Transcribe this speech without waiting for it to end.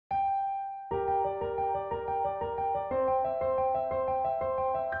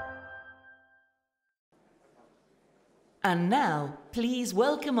And now, please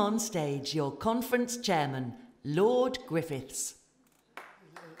welcome on stage your conference chairman, Lord Griffiths.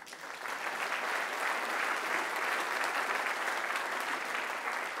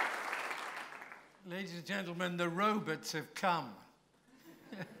 Ladies and gentlemen, the robots have come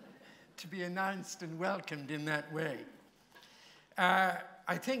to be announced and welcomed in that way.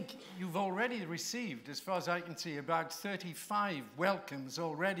 I think you've already received, as far as I can see, about 35 welcomes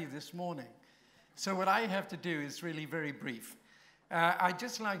already this morning. So what I have to do is really very brief. I'd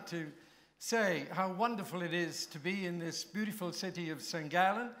just like to say how wonderful it is to be in this beautiful city of St.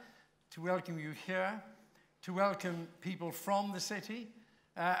 Gallen, to welcome you here, to welcome people from the city.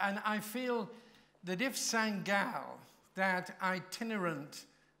 And I feel that if St. Gal, that itinerant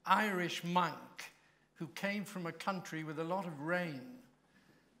Irish monk who came from a country with a lot of rain,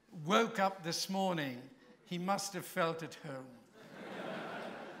 woke up this morning, he must have felt at home.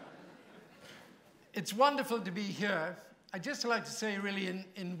 It's wonderful to be here. I'd just like to say, really,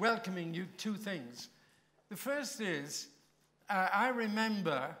 in welcoming you, two things. The first is, I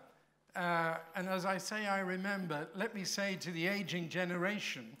remember, and as I say I remember, let me say to the aging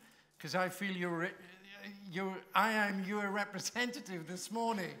generation, because I feel I am your representative this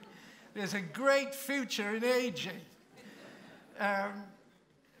morning. There's a great future in aging.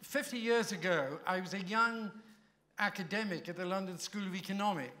 50 years ago, I was a young academic at the London School of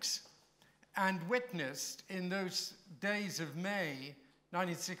Economics, and witnessed in those days of May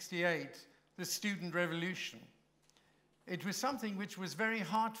 1968 the student revolution. It was something which was very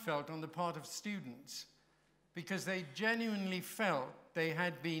heartfelt on the part of students because they genuinely felt they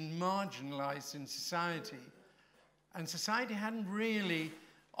had been marginalized in society and society hadn't really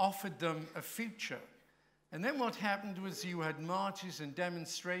offered them a future. And then what happened was you had marches and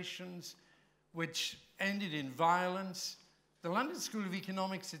demonstrations which ended in violence. The London School of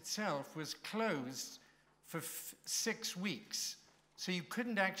Economics itself was closed for 6 weeks. So you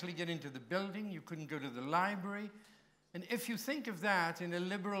couldn't actually get into the building, you couldn't go to the library. And if you think of that in a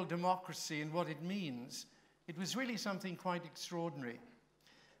liberal democracy and what it means, it was really something quite extraordinary.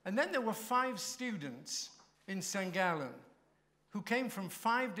 And then there were 5 students in St. Gallen who came from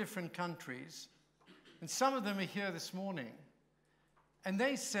 5 different countries, and some of them are here this morning. And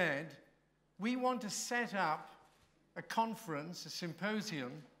they said, we want to set up a conference, a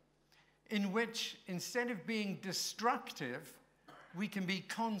symposium, in which instead of being destructive, we can be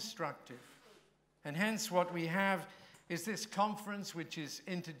constructive. And hence what we have is this conference which is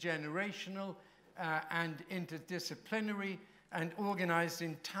intergenerational and interdisciplinary and organized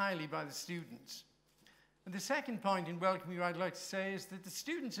entirely by the students. And the second point in welcoming you I'd like to say is that the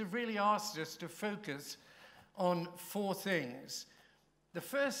students have really asked us to focus on 4 things. The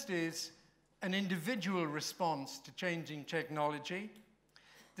first is an individual response to changing technology.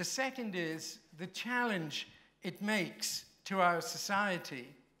 The second is the challenge it makes to our society.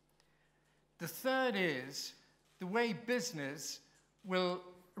 The third is the way business will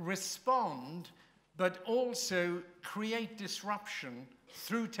respond but also create disruption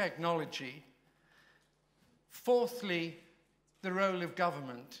through technology. Fourthly, the role of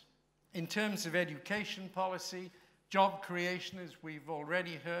government in terms of education policy, job creation, as we've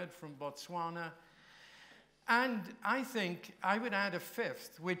already heard from Botswana. And I think I would add a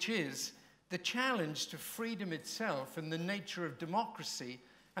 5th, which is the challenge to freedom itself and the nature of democracy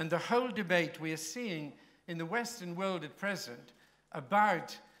and the whole debate we are seeing in the Western world at present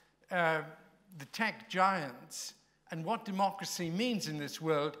about the tech giants and what democracy means in this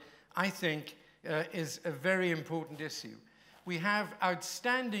world, I think is a very important issue. We have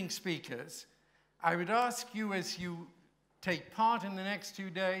outstanding speakers. I would ask you, as you take part in the next 2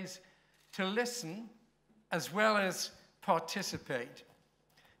 days, to listen as well as participate.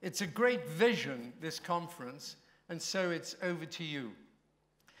 It's a great vision, this conference, and so it's over to you.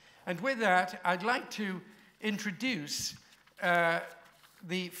 And with that, I'd like to introduce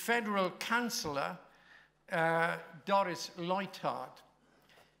the Federal Councillor, Doris Leuthard.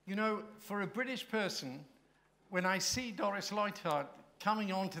 You know, for a British person, when I see Doris Leuthard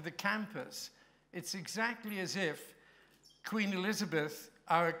coming onto the campus, it's exactly as if Queen Elizabeth,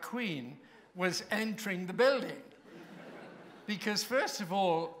 our Queen, was entering the building. Because first of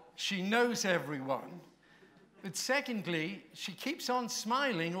all, she knows everyone, but secondly, she keeps on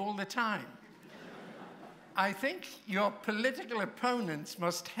smiling all the time. I think your political opponents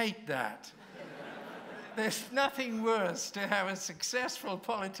must hate that. There's nothing worse to have a successful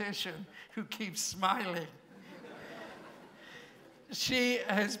politician who keeps smiling. She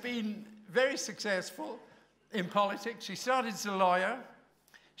has been very successful in politics. She started as a lawyer.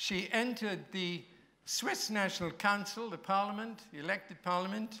 She entered the Swiss National Council, the parliament, the elected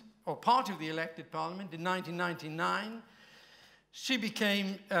parliament, or part of the elected parliament in 1999. She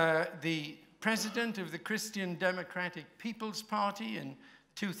became the president of the Christian Democratic People's Party in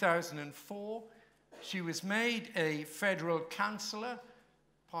 2004. She was made a federal councillor,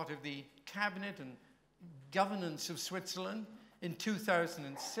 part of the cabinet and governance of Switzerland in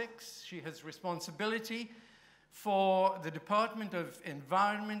 2006. She has responsibility for the Department of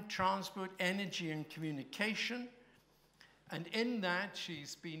Environment, Transport, Energy and Communication. And in that,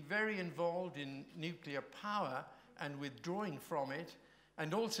 she's been very involved in nuclear power and withdrawing from it,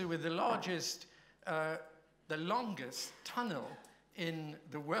 and also with the largest, the longest tunnel in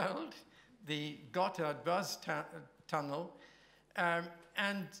the world, the Gotthard Bus Tunnel,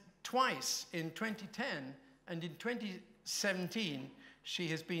 and twice in 2010 and in 2017, she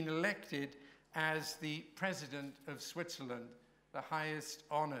has been elected as the President of Switzerland, the highest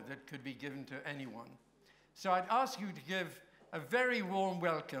honor that could be given to anyone. So I'd ask you to give a very warm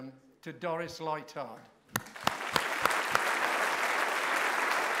welcome to Doris Leuthard.